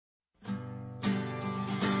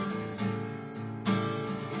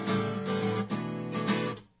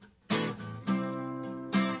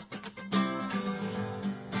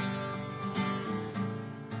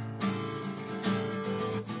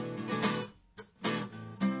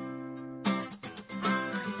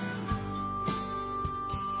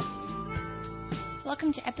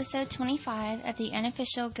Welcome to episode 25 of the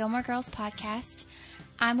unofficial Gilmore Girls podcast.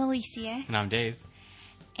 I'm Alicia. And I'm Dave.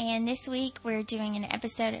 And this week we're doing an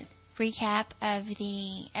episode recap of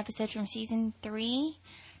the episode from season 3,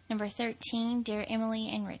 number 13, Dear Emily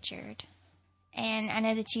and Richard. And I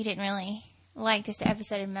know that you didn't really like this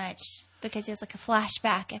episode much because it was like a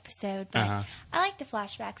flashback episode, but I like the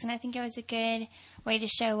flashbacks, and I think it was a good way to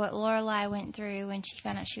show what Lorelai went through when she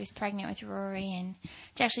found out she was pregnant with Rory, and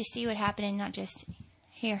to actually see what happened and not just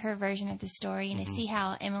hear her version of the story, and to see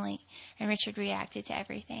how Emily and Richard reacted to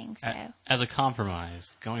everything. So, as a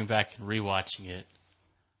compromise, going back and rewatching it,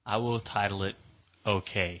 I will title it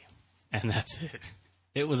 "Okay," and that's it.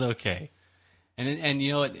 It was okay. And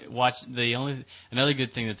you know what? Another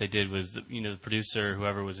good thing that they did was the producer,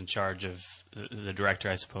 whoever was in charge of the director,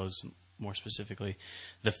 I suppose more specifically,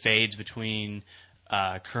 the fades between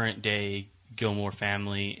current day Gilmore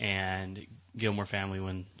family and Gilmore family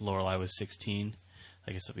when Lorelai was 16.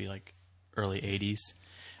 I guess it'll be like early 80s.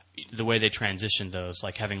 The way they transitioned those,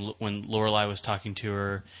 like when Lorelai was talking to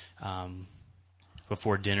her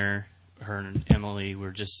before dinner, her and Emily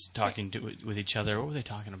were just talking with each other. What were they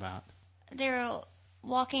talking about? They were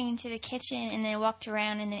walking into the kitchen, and they walked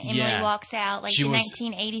around, and then Emily walks out. Like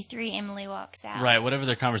 1983 Emily walks out. Right, whatever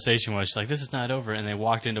their conversation was. She's like, this is not over. And they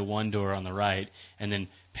walked into one door on the right, and then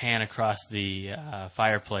pan across the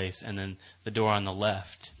fireplace, and then the door on the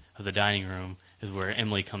left of the dining room is where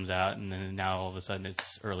Emily comes out, and then now all of a sudden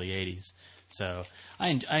it's early 80s. So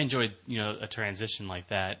I enjoyed a transition like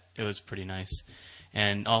that. It was pretty nice.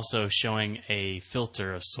 And also showing a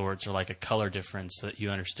filter of sorts, or like a color difference, so that you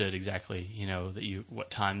understood exactly, what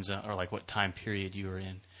times or like what time period you were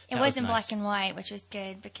in. It wasn't black and white, which was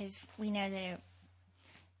good because we know that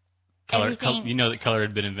that color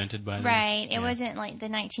had been invented by then. Right. It wasn't like the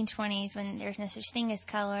 1920s when there was no such thing as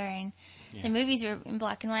color, and the movies were in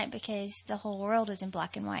black and white because the whole world was in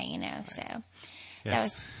black and white, Right.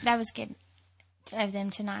 So that was good of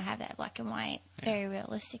them to not have that black and white. Yeah. Very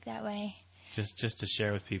realistic that way. Just to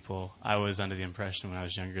share with people, I was under the impression when I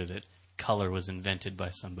was younger that color was invented by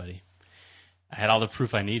somebody. I had all the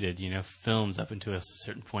proof I needed. Films up until a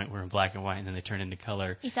certain point were in black and white, and then they turned into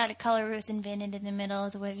color. You thought a color was invented in the middle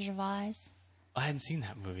of The Wizard of Oz? I hadn't seen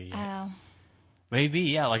that movie yet. Oh. Maybe,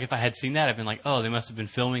 yeah. Like if I had seen that, I'd been like, oh, they must have been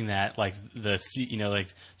filming that like the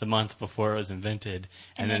month before it was invented.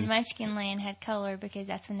 And then Munchkin Land had color because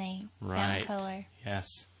that's when they found color.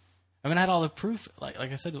 Yes. I mean, I had all the proof. Like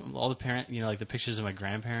I said, all the like the pictures of my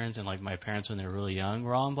grandparents and like my parents when they were really young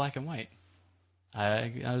were all in black and white.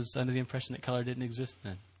 I was under the impression that color didn't exist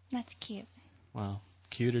then. That's cute. Well,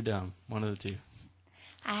 cute or dumb, one of the two.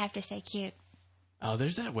 I have to say cute. Oh,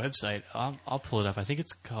 there's that website. I'll pull it up. I think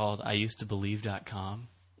it's called IusedToBelieve.com.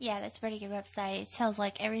 Yeah, that's a pretty good website. It tells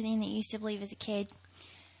like everything that you used to believe as a kid.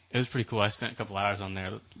 It was pretty cool. I spent a couple hours on there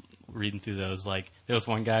reading through those. Like there was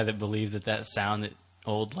one guy that believed that sound that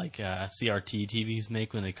old like CRT TVs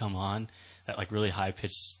make when they come on, that like really high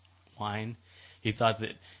pitched whine. He thought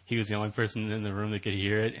that he was the only person in the room that could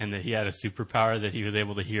hear it, and that he had a superpower that he was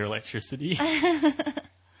able to hear electricity.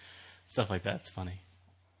 Stuff like that's funny.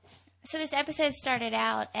 So this episode started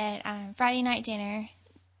out at Friday night dinner.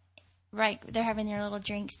 Right, they're having their little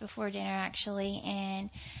drinks before dinner actually, and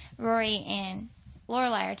Rory and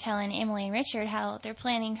Lorelai are telling Emily and Richard how they're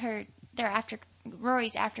planning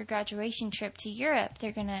Rory's after graduation trip to Europe.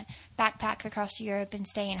 They're going to backpack across Europe and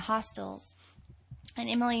stay in hostels. And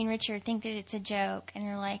Emily and Richard think that it's a joke, and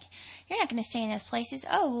they're like, "You're not going to stay in those places."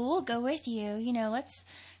 "Oh, well, we'll go with you.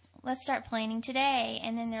 Let's start planning today."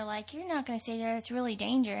 And then they're like, "You're not going to stay there. It's really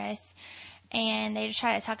dangerous." And they just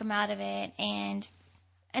try to talk them out of it. And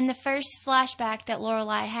the first flashback that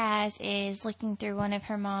Lorelai has is looking through one of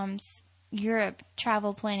her mom's Europe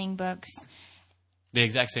travel planning books. The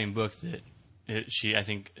exact same book that she, I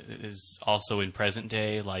think, is also in present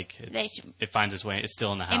day. Like it finds its way. It's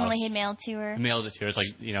still in the house. Emily had mailed to her. It's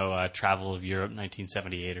like Travel of Europe,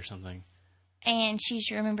 1978 or something. And she's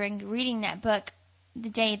remembering reading that book the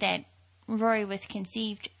day that Rory was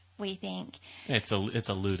conceived. We think it's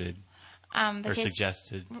alluded or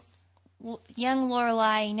suggested. Young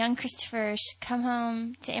Lorelai and young Christopher come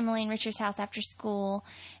home to Emily and Richard's house after school,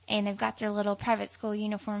 and they've got their little private school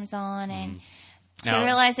uniforms on, and they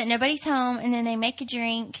realize that nobody's home, and then they make a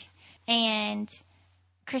drink, and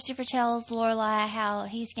Christopher tells Lorelai how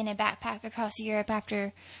he's going to backpack across Europe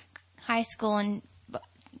after high school and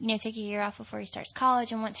take a year off before he starts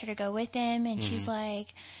college, and wants her to go with him, and she's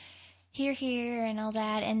like, here, and all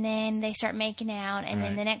that, and then they start making out, and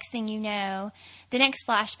then the next thing you know, the next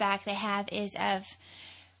flashback they have is of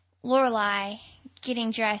Lorelai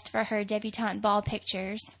getting dressed for her debutante ball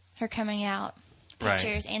pictures, her coming out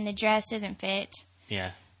pictures, and the dress doesn't fit.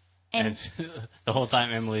 Yeah. And the whole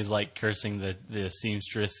time Emily's like cursing the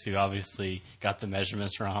seamstress who obviously got the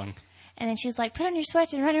measurements wrong. And then she's like, put on your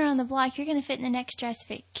sweats and run around the block. You're going to fit in the next dress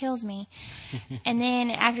if it kills me. And then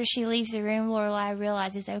after she leaves the room, Lorelai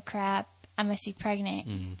realizes, oh, crap, I must be pregnant.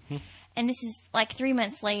 Mm-hmm. And this is like 3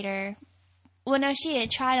 months later. Well, no, she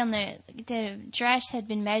had tried on the dress had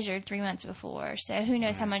been measured 3 months before. So who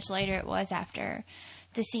knows how much later it was after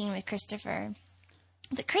the scene with Christopher.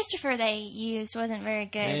 The Christopher they used wasn't very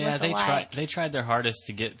good. Yeah, they tried their hardest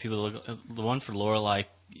to get people to look. The one for Lorelai,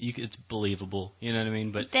 it's believable. You know what I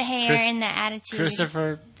mean? But the hair and the attitude.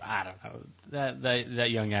 Christopher, I don't know.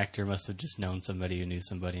 That young actor must have just known somebody who knew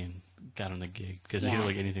somebody and got him the gig because he didn't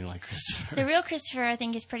look anything like Christopher. The real Christopher, I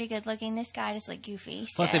think, is pretty good looking. This guy just looked goofy.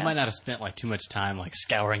 Plus, they might not have spent like too much time like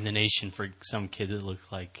scouring the nation for some kid that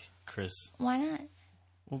looked like Chris. Why not?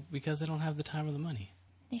 Well, because they don't have the time or the money.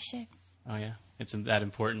 They should. Oh yeah, it's that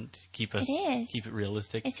important to keep it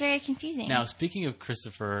realistic. It's very confusing. Now, speaking of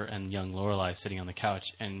Christopher and young Lorelai sitting on the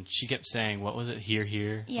couch, and she kept saying, "What was it?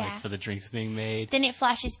 Here, yeah, like for the drinks being made." Then it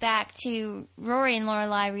flashes back to Rory and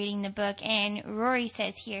Lorelai reading the book, and Rory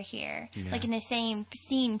says here, like in the same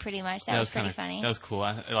scene, pretty much. That was pretty funny. That was cool.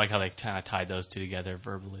 I like how they kind of tied those two together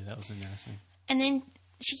verbally. That was interesting. And then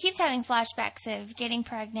she keeps having flashbacks of getting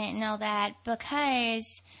pregnant and all that because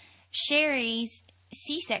Sherry's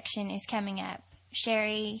C-section is coming up.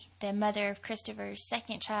 Sherry, the mother of Christopher's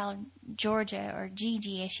second child, Georgia, or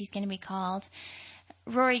Gigi as she's going to be called,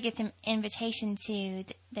 Rory gets an invitation to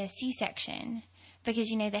the C-section because,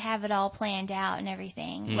 they have it all planned out and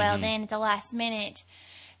everything. Mm-hmm. Well, then at the last minute,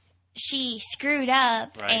 she screwed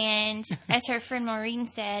up, and as her friend Maureen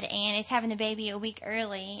said, and is having the baby a week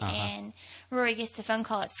early, and Rory gets the phone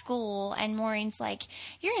call at school, and Maureen's like,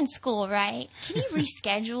 you're in school, right? Can you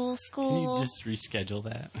reschedule school? Can you just reschedule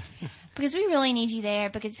that? Because we really need you there,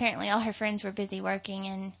 because apparently all her friends were busy working,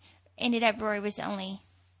 and ended up Rory was the only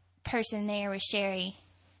person there with Sherry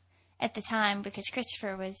at the time, because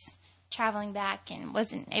Christopher was traveling back and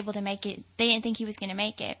wasn't able to make it. They didn't think he was going to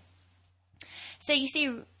make it. So you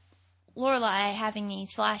see Lorelai having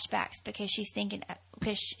these flashbacks because she's thinking,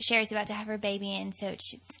 because Sherry's about to have her baby in, so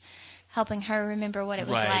she's helping her remember what it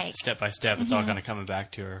was like. Step by step, it's all kind of coming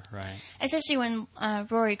back to her, right? Especially when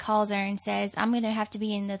Rory calls her and says, I'm going to have to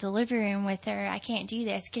be in the delivery room with her. I can't do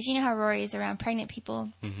this. Because you know how Rory is around pregnant people.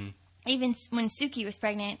 Mm-hmm. Even when Suki was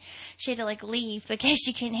pregnant, she had to leave because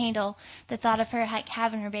she couldn't handle the thought of her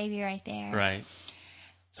having her baby right there. Right.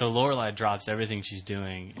 So Lorelai drops everything she's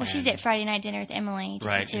doing. Well, she's at Friday night dinner with Emily. Just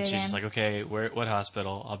right, the two and of she's them. just like, okay, what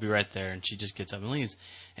hospital? I'll be right there. And she just gets up and leaves.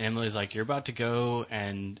 And Emily's like, you're about to go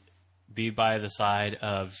and be by the side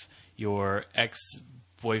of your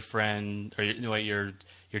ex-boyfriend, or your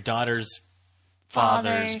daughter's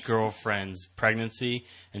father's girlfriend's pregnancy.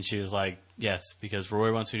 And she was like, yes, because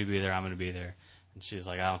Rory wants me to be there, I'm going to be there. And she's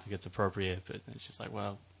like, I don't think it's appropriate. But then she's like,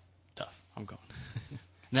 well, tough, I'm going.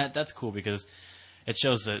 And that's cool because it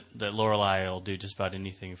shows that Lorelai will do just about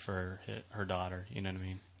anything for her daughter. You know what I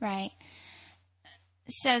mean? Right.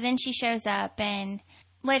 So then she shows up, and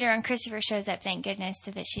later on Christopher shows up, thank goodness,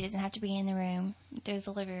 so that she doesn't have to be in the room, the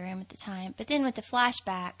delivery room at the time. But then with the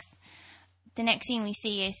flashbacks, the next scene we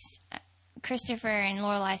see is Christopher and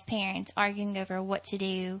Lorelai's parents arguing over what to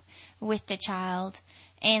do with the child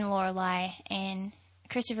and Lorelai. And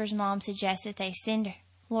Christopher's mom suggests that they send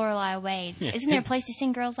Lorelai away. Isn't there a place to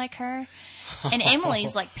send girls like her? And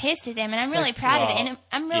Emily's pissed at them, and I'm really proud of it. And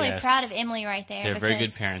I'm really proud of Emily right there. They're very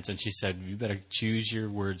good parents. And she said, you better choose your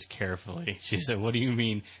words carefully. She said, what do you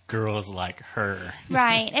mean girls like her?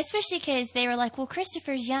 Right. Especially because they were like, well,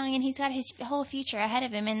 Christopher's young and he's got his whole future ahead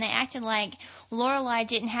of him. And they acted like Lorelai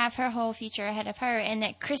didn't have her whole future ahead of her, and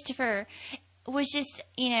that Christopher was just,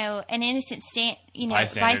 an innocent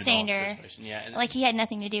bystander. Yeah. Like he had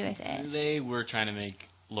nothing to do with it. They were trying to make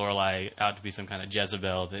Lorelai out to be some kind of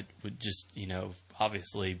Jezebel that would just,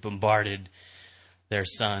 obviously bombarded their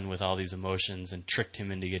son with all these emotions and tricked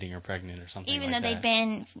him into getting her pregnant or something Even like though they'd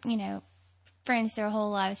been, friends their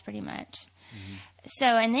whole lives pretty much. Mm-hmm. So,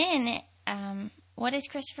 and then, what is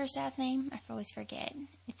Christopher's dad's name? I always forget.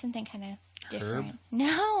 It's something kind of different. Herb?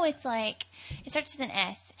 No, it's it starts with an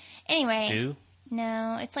S. Anyway. Stu?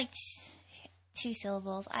 No, it's 2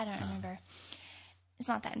 syllables. I don't remember. It's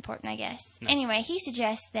not that important, I guess. No. Anyway, he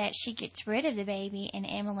suggests that she gets rid of the baby, and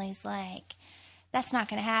Emily's like, that's not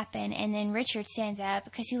going to happen. And then Richard stands up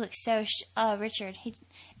because he looks so...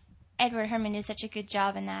 Edward Herrmann did such a good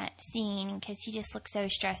job in that scene because he just looks so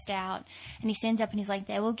stressed out. And he stands up and he's like,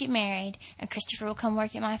 they will get married, and Christopher will come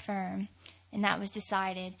work at my firm. And that was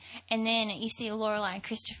decided. And then you see Lorelai and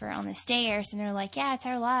Christopher on the stairs, and they're like, yeah, it's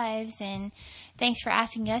our lives, and thanks for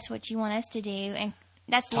asking us what you want us to do. And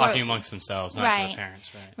That's talking amongst themselves, not to the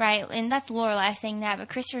parents, right? Right, and that's Lorelai saying that, but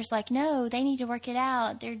Christopher's like, no, they need to work it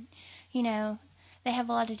out. They're, they have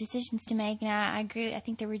a lot of decisions to make, and I agree. I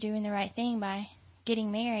think they were doing the right thing by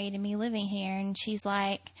getting married and me living here. And she's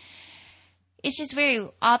like, it's just very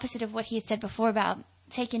opposite of what he had said before about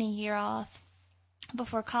taking a year off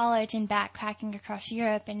before college and backpacking across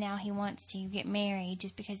Europe, and now he wants to get married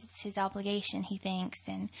just because it's his obligation, he thinks.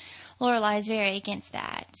 And Lorelai is very against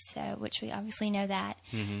that, so which we obviously know that.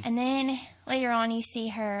 Mm-hmm. And then later on you see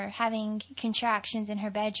her having contractions in her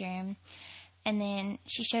bedroom, and then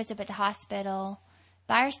she shows up at the hospital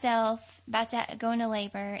by herself, about to go into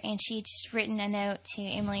labor, and she'd just written a note to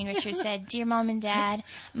Emily and Richard, said, "Dear Mom and Dad,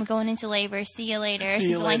 I'm going into labor. See you later," or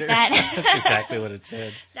something like that. That's exactly what it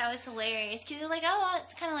said. That was hilarious, because they're like, oh,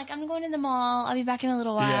 it's kind of like, I'm going to the mall. I'll be back in a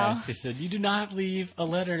little while. Yeah, she said, "You do not leave a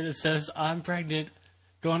letter that says, I'm pregnant.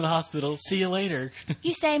 Going to the hospital. See you later."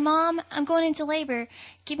 You say, "Mom, I'm going into labor.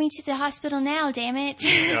 Get me to the hospital now, damn it."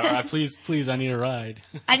 Yeah, please, I need a ride.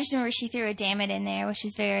 I just remember she threw a "damn it" in there, which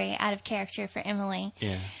is very out of character for Emily.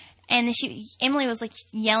 Yeah. And then Emily was like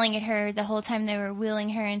yelling at her the whole time they were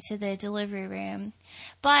wheeling her into the delivery room.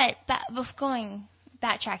 But backtracking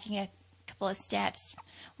a couple of steps,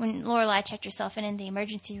 when Lorelai checked herself in the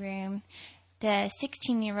emergency room, the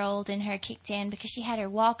 16-year-old in her kicked in because she had her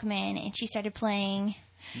Walkman and she started playing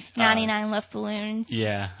 99 Love Balloons.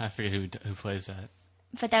 Yeah, I forget who plays that.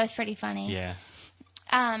 But that was pretty funny. Yeah.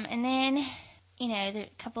 And then, there are a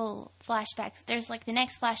couple flashbacks. There's like the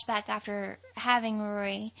next flashback after having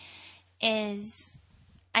Rory is,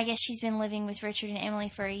 I guess she's been living with Richard and Emily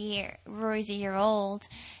for a year. Rory's a year old,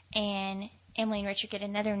 and Emily and Richard get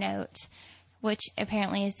another note, which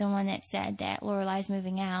apparently is the one that said that Lorelai's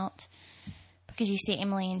moving out, because you see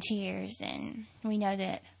Emily in tears, and we know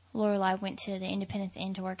that Lorelai went to the Independence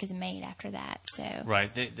Inn to work as a maid after that. So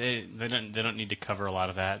right, they don't need to cover a lot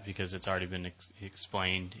of that because it's already been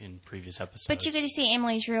explained in previous episodes. But you get to see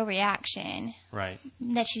Emily's real reaction, right?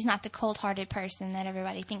 That she's not the cold-hearted person that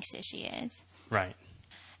everybody thinks that she is, right?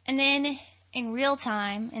 And then in real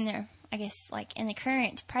time, in the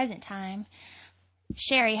current present time,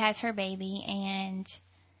 Sherry has her baby, and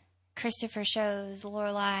Christopher shows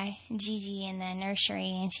Lorelai Gigi in the nursery,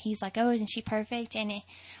 and he's like, "Oh, isn't she perfect?" And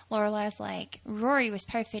Lorelai's like, "Rory was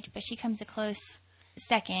perfect, but she comes a close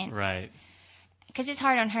second." Right. Because it's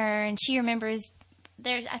hard on her, and she remembers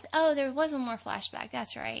there was one more flashback.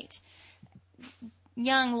 That's right.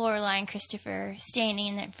 Young Lorelai and Christopher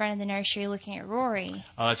standing in front of the nursery looking at Rory.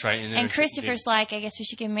 Oh, that's right. And Christopher's like, "I guess we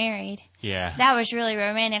should get married." Yeah. That was really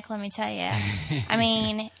romantic, let me tell you. I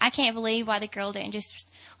mean, I can't believe why the girl didn't just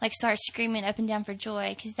start screaming up and down for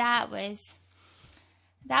joy, because that was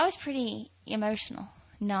pretty emotional.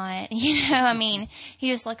 Not, I mean, he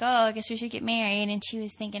was like, "Oh, I guess we should get married," and she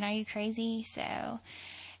was thinking, "Are you crazy?" So,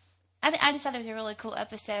 I just thought it was a really cool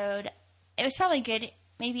episode. It was probably good,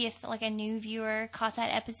 maybe if a new viewer caught that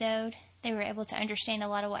episode, they were able to understand a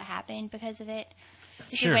lot of what happened because of it.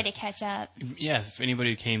 It's a good way to catch up. Yeah, if anybody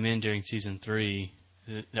who came in during season 3,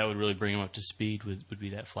 that would really bring them up to speed, would be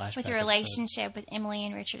that flashback with the relationship with Emily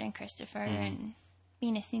and Richard and Christopher, and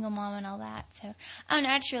being a single mom and all that. So, I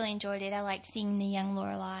just really enjoyed it. I liked seeing the young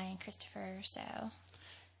Lorelai and Christopher. So,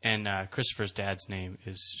 and Christopher's dad's name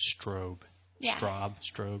is Strobe. Yeah. Strobe.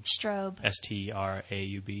 Strobe. Straub.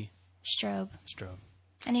 Strobe.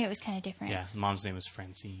 I knew it was kind of different. Yeah, mom's name was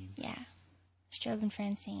Francine. Yeah, Strobe and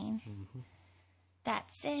Francine. Mm-hmm.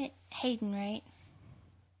 That's it. Hayden, right?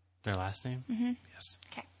 Their last name? Mm-hmm. Yes.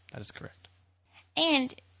 Okay. That is correct.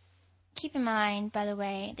 And keep in mind, by the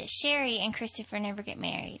way, that Sherry and Christopher never get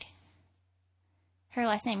married. Her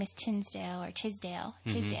last name is Tisdale.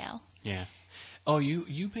 Mm-hmm. Yeah. Oh,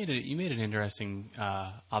 you made an interesting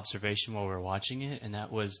observation while we were watching it, and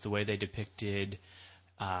that was the way they depicted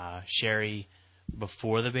Sherry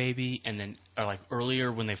before the baby, and then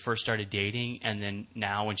earlier when they first started dating, and then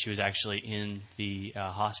now when she was actually in the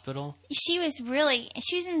hospital. She was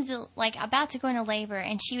about to go into labor,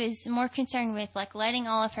 and she was more concerned with letting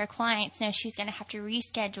all of her clients know she was going to have to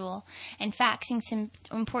reschedule, and faxing some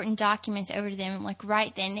important documents over to them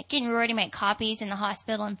right then, getting Rory to make copies in the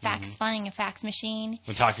hospital and finding a fax machine.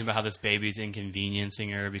 We're talking about how this baby's inconveniencing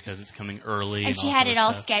her because it's coming early, and she had it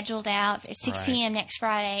all scheduled out at 6 p.m. next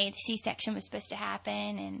Friday. The C-section was supposed to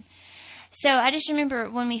happen, and so I just remember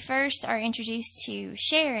when we first are introduced to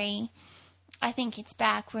Sherry, I think it's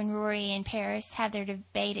back when Rory and Paris have their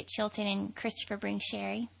debate at Chilton and Christopher brings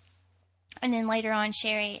Sherry. And then later on,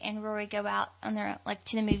 Sherry and Rory go out on their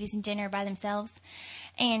to the movies and dinner by themselves.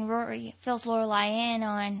 And Rory fills Lorelai in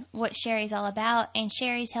on what Sherry's all about. And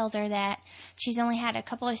Sherry tells her that she's only had a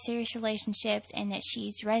couple of serious relationships and that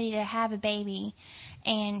she's ready to have a baby.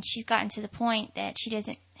 And she's gotten to the point that she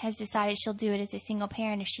has decided she'll do it as a single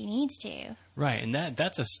parent if she needs to. Right, and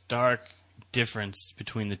that's a stark difference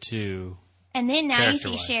between the two. And then now you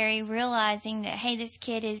see Sherry realizing that, hey, this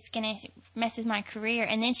kid is going to mess with my career.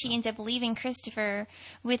 And then she ends up leaving Christopher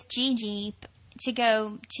with Gigi to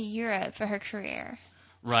go to Europe for her career.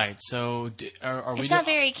 Right. So are we? It's not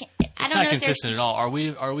very. It's not consistent at all. Are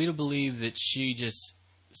we to believe that she just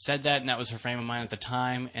said that and that was her frame of mind at the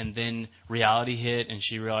time, and then reality hit and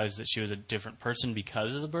she realized that she was a different person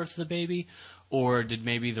because of the birth of the baby? Or did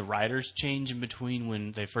maybe the writers change in between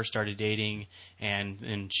when they first started dating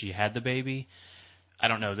and she had the baby? I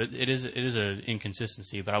don't know. It is an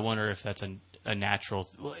inconsistency, but I wonder if that's a natural.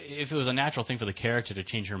 If it was a natural thing for the character to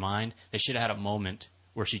change her mind, they should have had a moment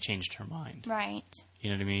where she changed her mind. Right. You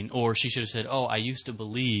know what I mean? Or she should have said, "Oh, I used to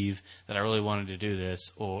believe that I really wanted to do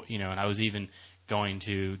this," or and I was even going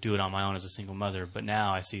to do it on my own as a single mother, but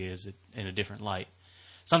now I see it as in a different light.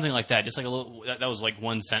 Something like that, just like a little. That was like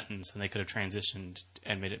one sentence, and they could have transitioned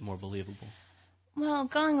and made it more believable. Well,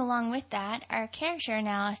 going along with that, our character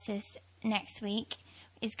analysis next week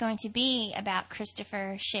is going to be about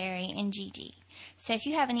Christopher, Sherry, and Gigi. So if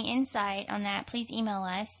you have any insight on that, please email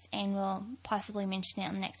us, and we'll possibly mention it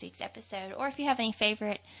on next week's episode. Or if you have any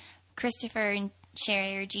favorite Christopher and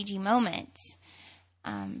Sherry or Gigi moments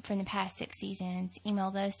from the past 6 seasons,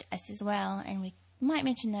 email those to us as well, and we might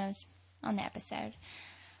mention those on the episode.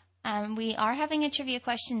 We are having a trivia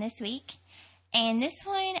question this week, and this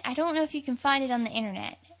one, I don't know if you can find it on the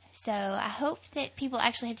internet, so I hope that people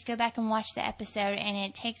actually have to go back and watch the episode, and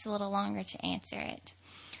it takes a little longer to answer it.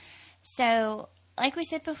 So, like we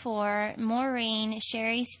said before, Maureen,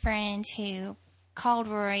 Sherry's friend who called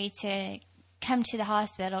Rory to come to the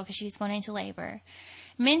hospital because she was going into labor,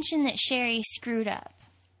 mentioned that Sherry screwed up.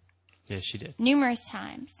 Yes, she did. Numerous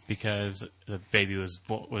times. Because the baby was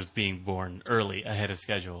being born early, ahead of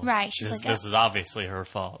schedule. Right. This is obviously her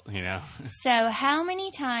fault, So how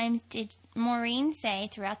many times did Maureen say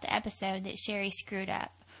throughout the episode that Sherry screwed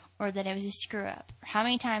up? Or that it was a screw up? How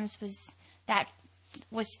many times was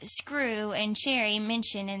screw and Sherry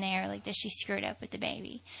mentioned in there that she screwed up with the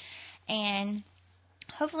baby? And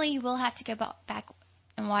hopefully you will have to go back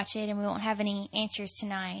and watch it, and we won't have any answers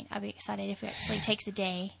tonight. I'll be excited if it actually takes a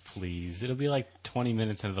day. Please. It'll be like 20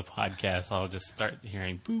 minutes into the podcast. I'll just start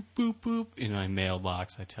hearing boop, boop, boop in my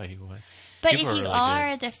mailbox, I tell you what. But if you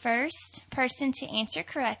are the first person to answer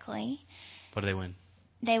correctly... What do they win?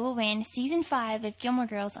 They will win Season 5 of Gilmore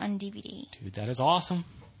Girls on DVD. Dude, that is awesome.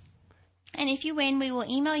 And if you win, we will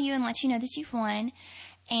email you and let you know that you've won.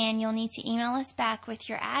 And you'll need to email us back with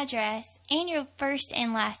your address and your first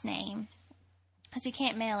and last name, because we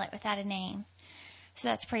can't mail it without a name. So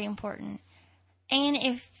that's pretty important.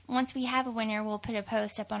 And once we have a winner, we'll put a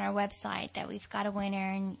post up on our website that we've got a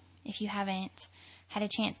winner. And if you haven't had a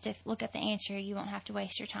chance to look up the answer, you won't have to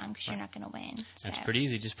waste your time because you're not going to win. That's pretty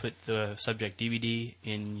easy. Just put the subject DVD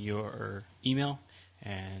in your email.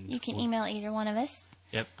 And you can email either one of us.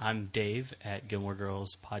 Yep. I'm Dave at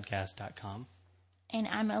GilmoreGirlsPodcast.com. And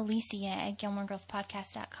I'm Alicia at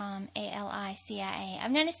GilmoreGirlsPodcast.com, ALICIA.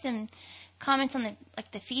 I've noticed some comments on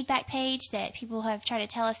the feedback page that people have tried to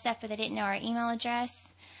tell us stuff, but they didn't know our email address.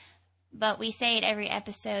 But we say it every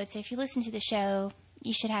episode, so if you listen to the show,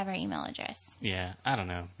 you should have our email address. Yeah, I don't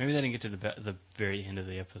know. Maybe they didn't get to the very end of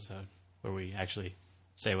the episode where we actually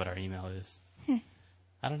say what our email is.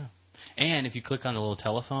 I don't know. And if you click on the little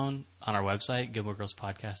telephone on our website,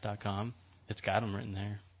 GilmoreGirlsPodcast.com, it's got them written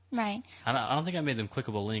there. Right. I don't think I made them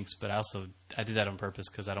clickable links, but I did that on purpose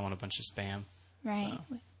because I don't want a bunch of spam. Right.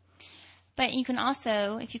 So. But you can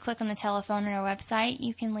also, if you click on the telephone on our website,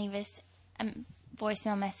 you can leave us a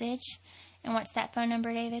voicemail message. And what's that phone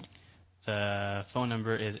number, David? The phone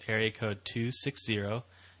number is area code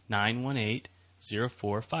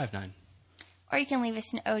 260-918-0459. Or you can leave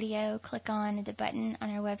us an audio. Click on the button on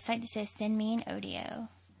our website that says Send Me an Audio.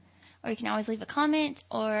 Or you can always leave a comment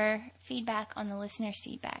or feedback on the listener's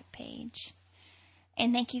feedback page.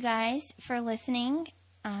 And thank you guys for listening.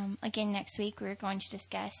 Again, next week we're going to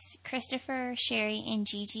discuss Christopher, Sherry, and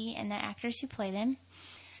Gigi and the actors who play them.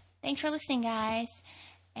 Thanks for listening, guys.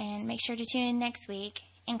 And make sure to tune in next week.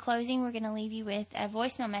 In closing, we're going to leave you with a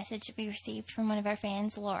voicemail message that we received from one of our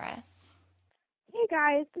fans, Laura. Hey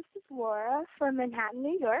guys, this is Laura from Manhattan,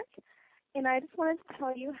 New York, and I just wanted to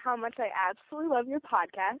tell you how much I absolutely love your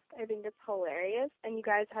podcast. I think it's hilarious, and you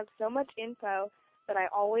guys have so much info that I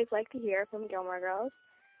always like to hear from Gilmore Girls.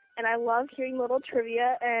 And I love hearing little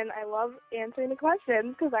trivia, and I love answering the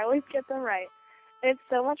questions because I always get them right. And it's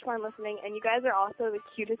so much fun listening, and you guys are also the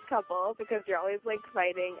cutest couple because you're always, like,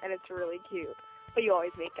 fighting, and it's really cute. But you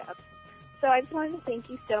always make up. So I just wanted to thank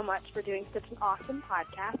you so much for doing such an awesome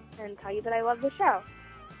podcast and tell you that I love the show.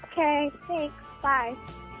 Okay, thanks. Bye.